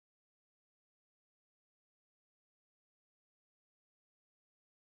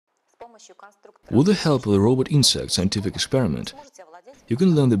With the help of the robot.Insert scientific experiment, you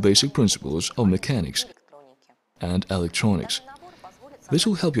can learn the basic principles of mechanics and electronics. This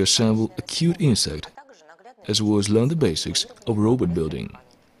will help you assemble a cute insect, as well as learn the basics of robot building.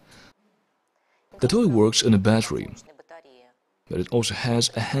 The toy works on a battery, but it also has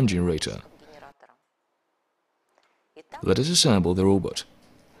a hand generator. Let us assemble the robot.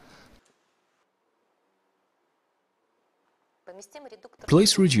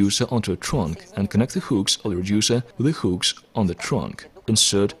 Place the reducer onto a trunk and connect the hooks of the reducer with the hooks on the trunk.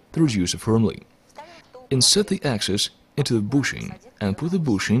 Insert the reducer firmly. Insert the axis into the bushing and put the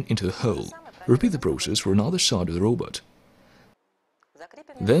bushing into the hole. Repeat the process for another side of the robot.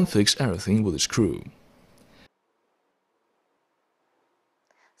 Then fix everything with a screw.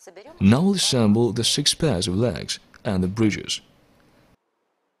 Now we'll assemble the 6 pairs of legs and the bridges.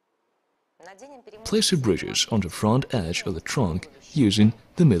 Place the bridges on the front edge of the trunk using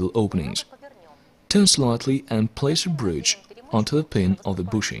the middle openings. Turn slightly and place a bridge onto the pin of the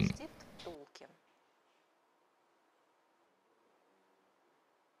bushing.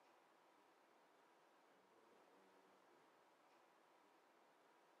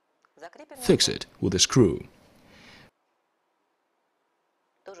 Fix it with a screw.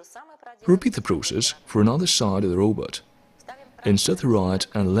 Repeat the process for another side of the robot. Insert the right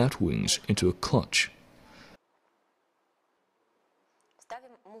and left wings into a clutch.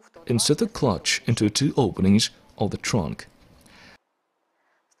 Insert the clutch into 2 openings of the trunk.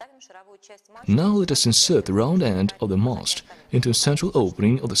 Now let us insert the round end of the mast into a central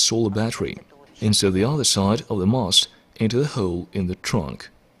opening of the solar battery. Insert the other side of the mast into the hole in the trunk.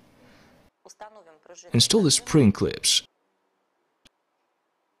 Install the spring clips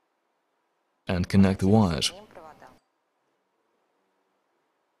and connect the wires.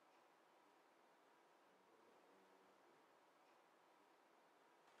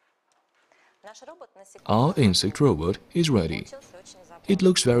 Our insect robot is ready. It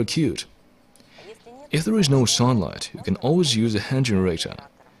looks very cute. If there is no sunlight, you can always use a hand generator.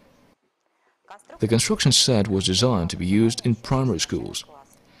 The construction set was designed to be used in primary schools.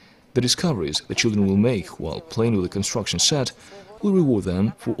 The discoveries the children will make while playing with the construction set will reward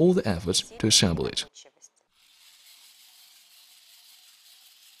them for all the efforts to assemble it.